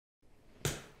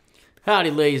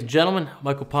Howdy, ladies and gentlemen.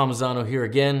 Michael Palmisano here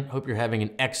again. Hope you're having an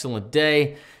excellent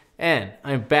day. And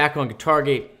I'm back on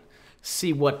GuitarGate.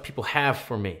 See what people have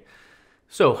for me.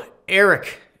 So,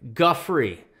 Eric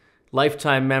Guffrey,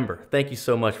 lifetime member. Thank you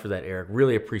so much for that, Eric.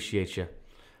 Really appreciate you.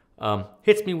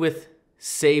 Hits me with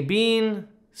Sabine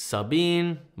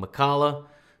McCalla.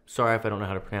 Sorry if I don't know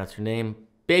how to pronounce your name.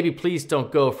 Baby, Please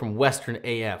Don't Go from Western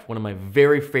AF, one of my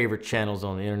very favorite channels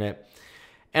on the internet.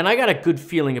 And I got a good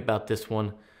feeling about this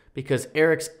one because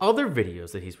Eric's other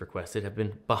videos that he's requested have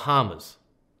been Bahamas.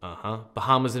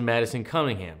 Bahamas and Madison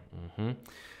Cunningham.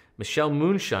 Michelle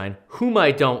Moonshine, whom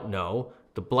I don't know.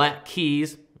 The Black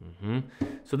Keys.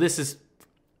 So this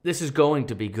is going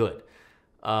to be good.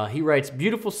 He writes,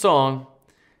 beautiful song,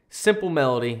 simple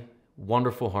melody,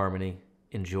 wonderful harmony.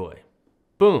 Enjoy.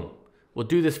 Boom. We'll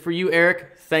do this for you,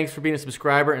 Eric. Thanks for being a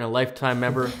subscriber and a lifetime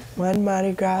member. One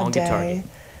Mardi Gras day,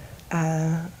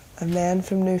 a man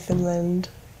from Newfoundland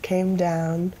came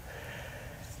down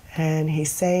and he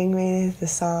sang me the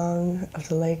song of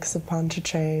the lakes of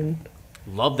Pontchartrain.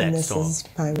 Love that and song. This is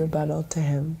my rebuttal to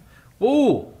him.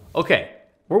 Ooh, okay.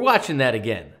 We're watching that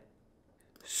again.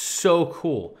 So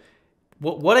cool.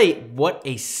 What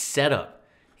a setup.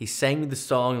 He sang me the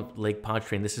song of Lake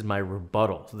Pontchartrain. This is my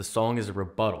rebuttal. So the song is a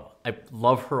rebuttal. I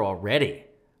love her already.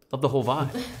 Love the whole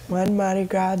vibe. One Mardi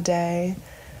Gras day,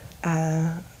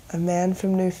 a man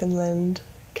from Newfoundland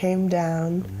came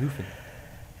down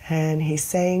and he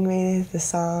sang me the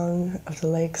song of the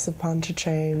lakes of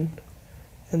Pontchartrain,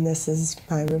 and this is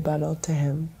my rebuttal to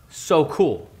him. So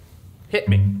cool. Hit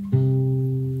me.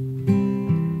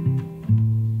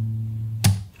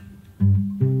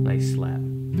 Nice slap.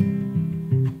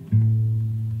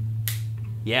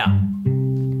 Yeah.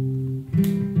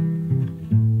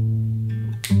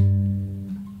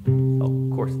 Oh,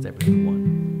 of course it's every one.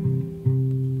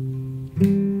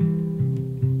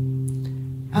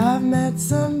 I've met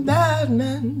some bad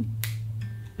men.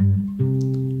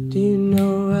 Do you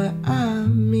know what I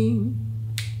mean?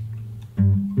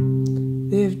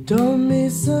 They've told me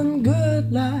some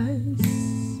good lies,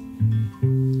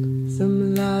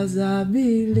 some lies I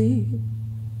believe.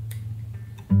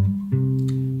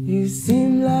 You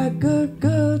seem like a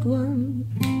good one.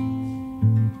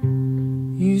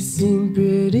 You seem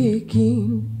pretty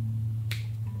keen.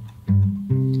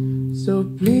 So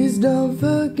please don't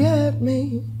forget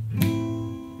me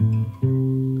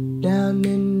down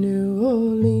in New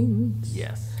Orleans.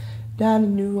 Yes. Down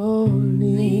in New Orleans.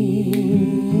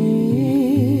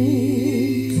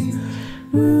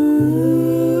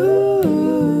 Ooh,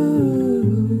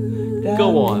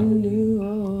 go on.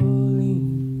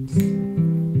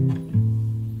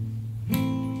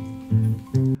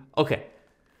 Okay,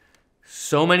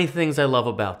 so many things I love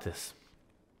about this.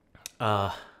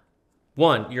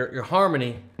 One, your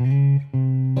harmony.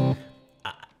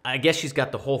 I guess she's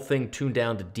got the whole thing tuned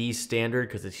down to D standard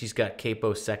because she's got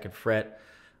capo 2nd fret.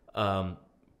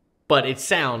 But it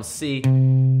sounds C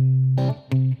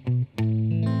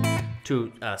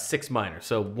to 6 minor.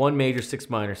 So 1 major, 6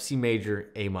 minor, C major,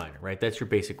 A minor, right? That's your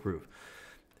basic groove.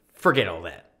 Forget all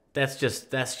that. That's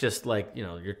just like, you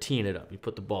know, you're teeing it up. You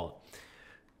put the ball up.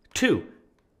 2,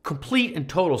 complete and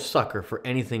total sucker for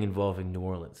anything involving New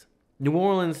Orleans. New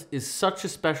Orleans is such a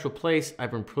special place.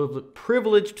 I've been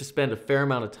privileged to spend a fair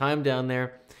amount of time down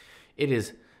there. It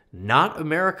is not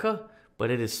America, but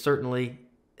it is certainly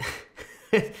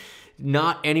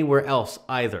not anywhere else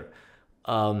either.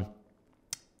 It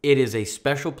is a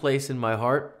special place in my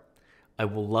heart. I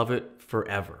will love it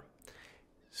forever.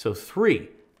 So 3,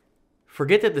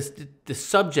 forget that the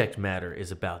subject matter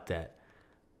is about that.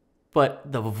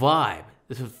 But the vibe,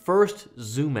 this is first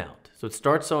zoom out. So it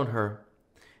starts on her,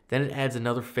 then it adds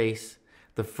another face.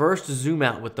 The first zoom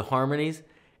out with the harmonies,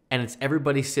 and it's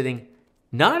everybody sitting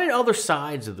not at other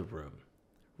sides of the room,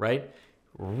 right?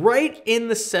 Right in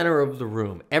the center of the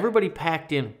room. Everybody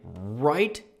packed in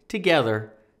right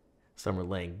together. Some are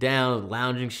laying down,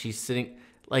 lounging. She's sitting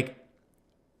like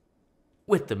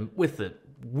with the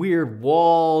weird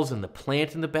walls and the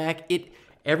plant in the back.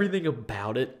 Everything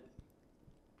about it.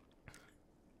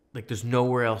 Like there's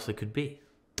nowhere else it could be.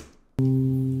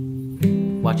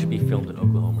 Watch it be filmed in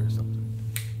Oklahoma or something.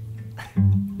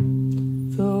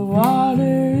 The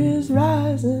water is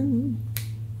rising.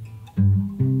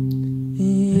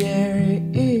 The air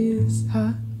is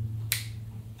hot.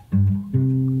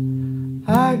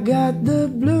 I got the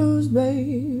blues,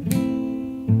 babe.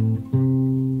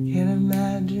 Can't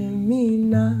imagine me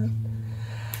not.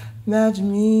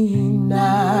 Imagine me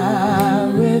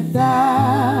not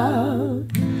without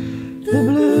the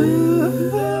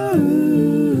blues.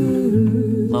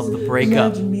 Love the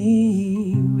breakup. Imagine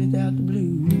me without the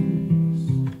blues.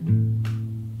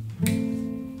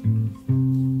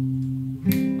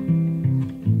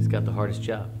 hardest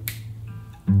job.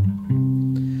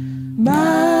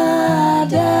 My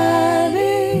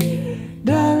daddy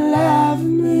done left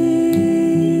me.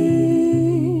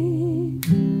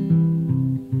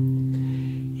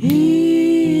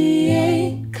 He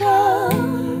ain't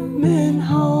coming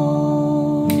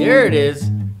home. There it is.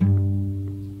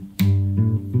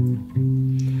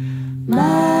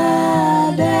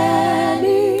 My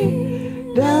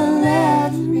daddy done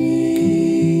left me.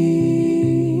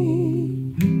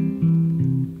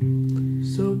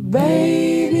 So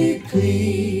baby,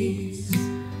 please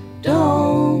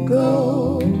don't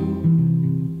go.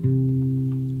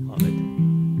 Love it.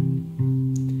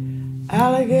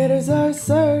 Alligators are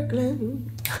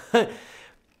circling.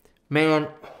 Man,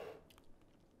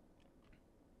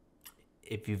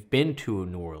 if you've been to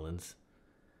New Orleans,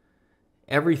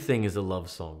 everything is a love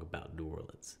song about New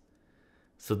Orleans.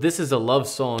 So this is a love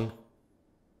song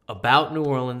about New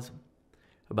Orleans,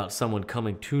 about someone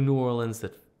coming to New Orleans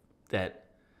that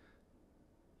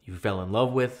you fell in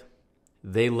love with.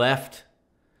 They left.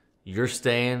 You're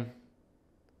staying.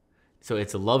 So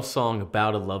it's a love song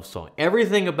about a love song.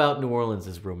 Everything about New Orleans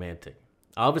is romantic.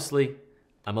 Obviously,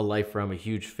 I'm a lifer. I'm a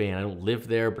huge fan. I don't live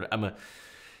there, but I'm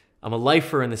a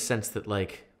lifer in the sense that,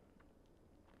 like,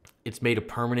 it's made a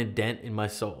permanent dent in my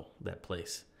soul, that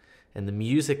place. And the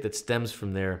music that stems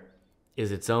from there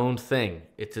is its own thing.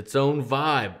 It's its own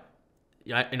vibe.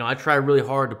 I try really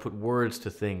hard to put words to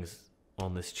things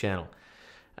on this channel.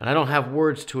 And I don't have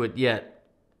words to it yet,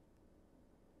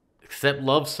 except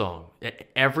love song.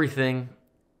 Everything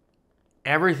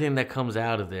that comes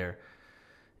out of there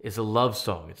is a love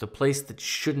song. It's a place that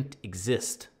shouldn't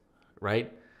exist,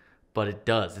 right? But it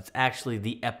does. It's actually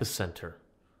the epicenter.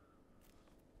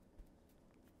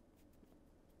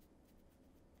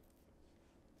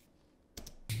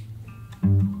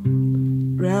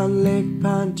 Round Lake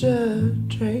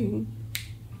Pontchartrain.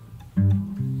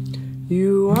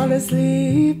 You wanna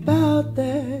sleep out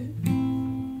there,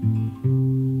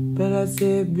 but I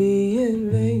said be in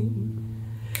vain,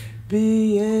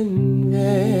 be in vain.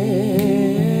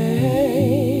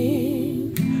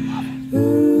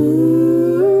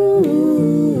 Ooh,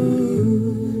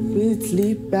 we'd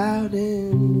sleep out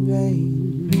in vain.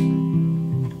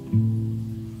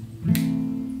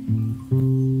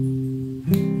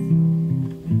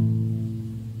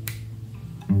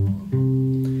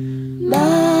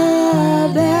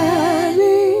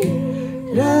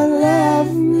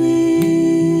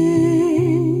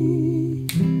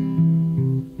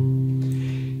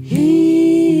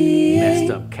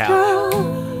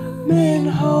 Coming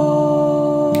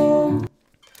home.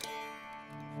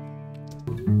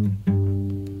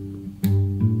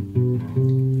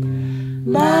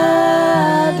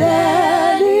 My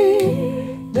daddy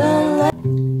done left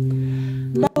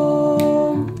me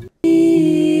home.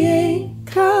 He ain't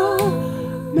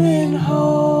coming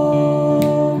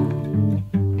home.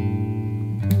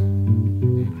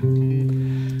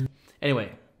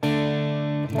 Anyway,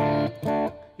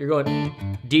 you're going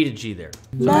D to G there.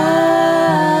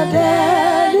 My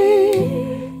daddy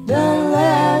done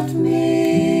left me.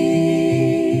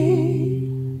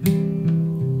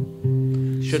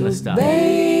 Shouldn't have stopped.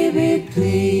 Baby,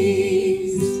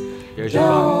 please There's your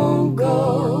don't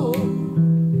go.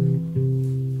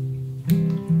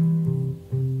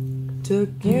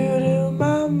 Took you to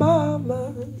my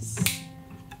mama's,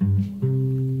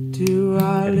 to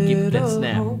our Keep that little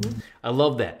snap. home. I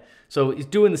love that. So he's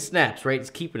doing the snaps, right? He's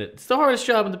keeping it. It's the hardest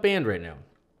job in the band right now,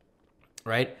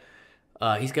 right?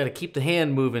 He's got to keep the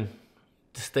hand moving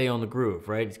to stay on the groove,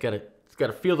 right? He's got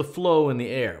to feel the flow in the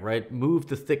air, right? Move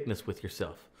the thickness with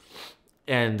yourself.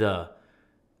 And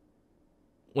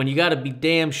when you got to be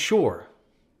damn sure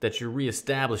that you're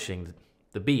reestablishing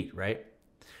the beat, right?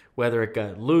 Whether it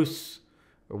got loose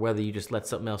or whether you just let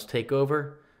something else take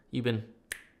over, you've been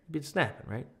snapping,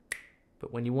 right?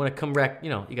 But when you want to come back, you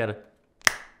gotta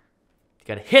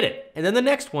hit it. And then the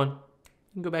next one, you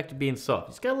can go back to being soft.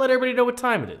 You just gotta let everybody know what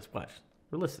time it is. Watch.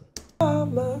 Or listen.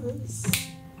 Mamas,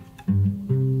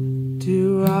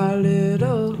 to our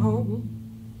little home.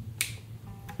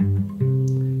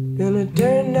 Gonna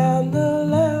turn down the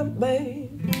lamp,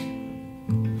 babe.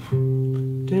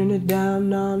 Turn it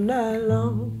down all night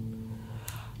long.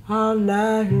 All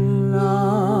night long.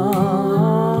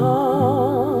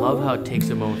 Love how it takes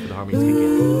a moment for the harmonies to kick in.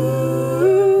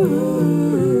 Ooh,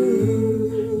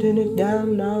 turn it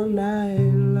down all night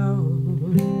long.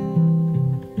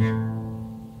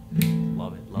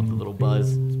 Love it. Love the little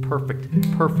buzz. It's perfect.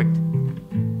 Perfect.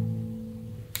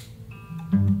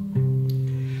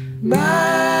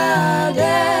 My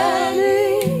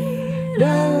daddy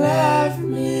done left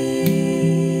me.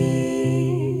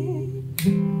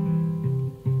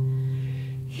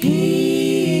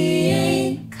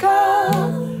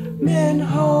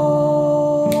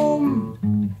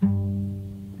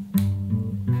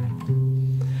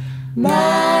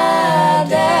 My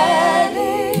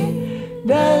daddy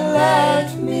done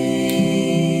left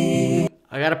me.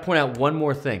 I got to point out one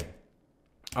more thing.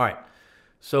 All right.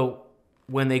 So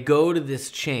when they go to this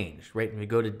change, right, when we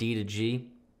go to D to G,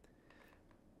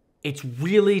 it's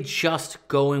really just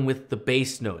going with the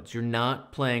bass notes. You're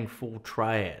not playing full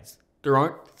triads. There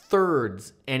aren't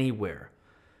thirds anywhere.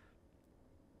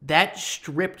 That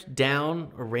stripped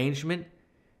down arrangement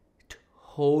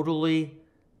totally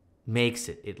makes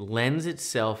it. It lends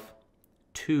itself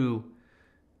to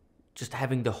just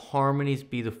having the harmonies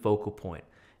be the focal point.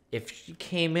 If she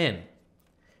came in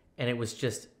and it was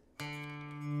just,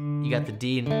 you got the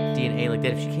D and A like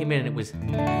that. If she came in and it was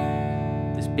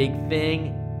this big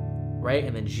thing, right,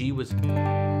 and then G was,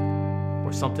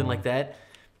 or something like that,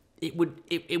 it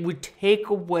would take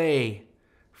away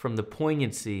from the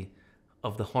poignancy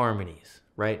of the harmonies,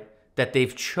 right, that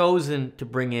they've chosen to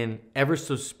bring in ever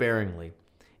so sparingly,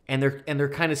 and they're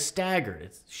kind of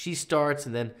staggered. She starts,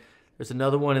 and then there's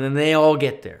another one, and then they all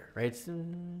get there, right?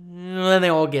 And then they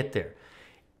all get there.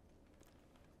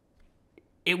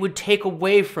 It would take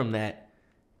away from that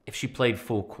if she played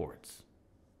full chords.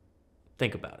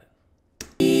 Think about it.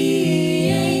 He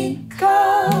ain't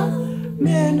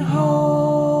coming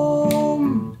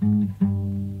home.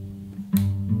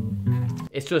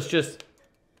 It's just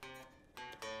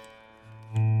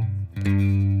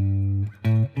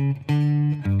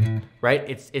right?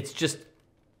 It's just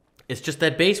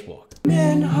that bass walk.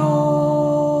 Coming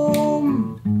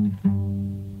home.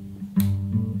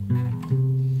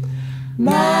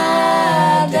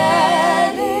 My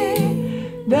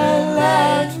daddy done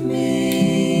left me.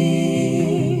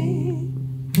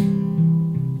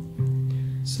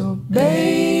 So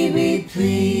baby,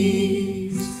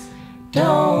 please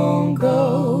don't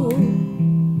go.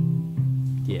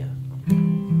 Yeah.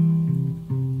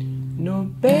 No,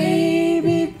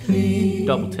 baby, please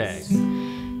Double tag.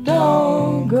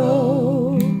 don't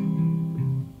go.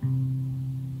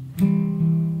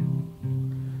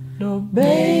 No,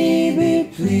 baby,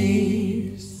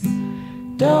 please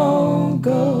don't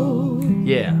go.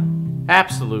 Yeah.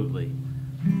 Absolutely.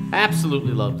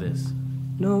 Absolutely love this.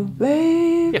 No,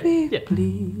 baby, Yeah.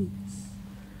 please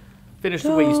Finish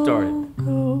the way you started. don't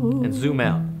go. And zoom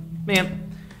out.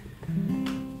 Man.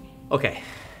 Okay.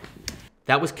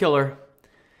 That was killer.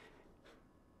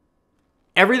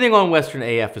 Everything on Western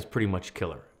AF is pretty much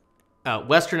killer.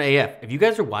 Western AF, if you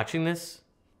guys are watching this,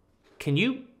 can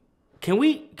we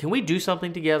do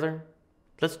something together?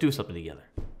 Let's do something together.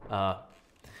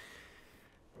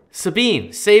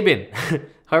 Sabine,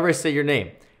 however I say your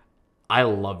name, I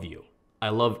love you. I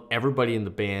love everybody in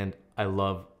the band. I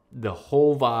love the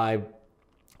whole vibe.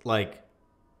 Like,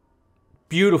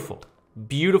 beautiful,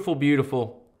 beautiful,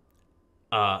 beautiful.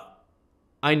 I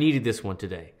needed this one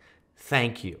today.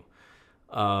 Thank you.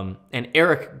 And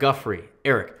Eric Guffrey,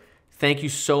 Eric, thank you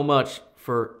so much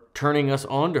for turning us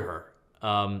on to her.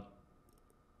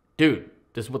 Dude,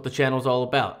 this is what the channel's all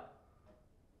about.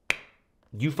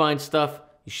 You find stuff,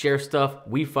 you share stuff,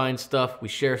 we find stuff, we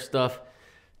share stuff.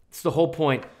 It's the whole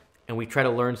point, and we try to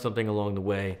learn something along the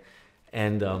way.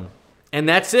 And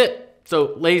that's it.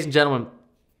 So, ladies and gentlemen,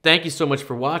 thank you so much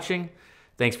for watching.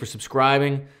 Thanks for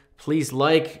subscribing. Please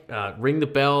like, ring the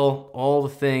bell, all the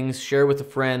things, share with a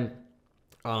friend.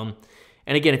 And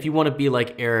again, if you want to be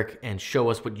like Eric and show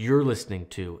us what you're listening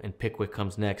to and pick what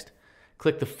comes next,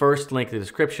 click the first link in the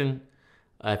description.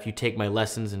 If you take my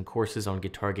lessons and courses on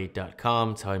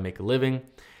guitargate.com, it's how I make a living.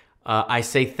 I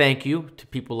say thank you to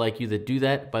people like you that do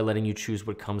that by letting you choose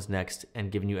what comes next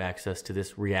and giving you access to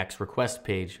this Reacts request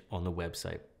page on the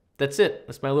website. That's it.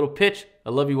 That's my little pitch.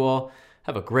 I love you all.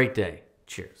 Have a great day.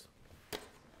 Cheers.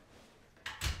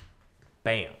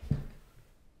 Bam.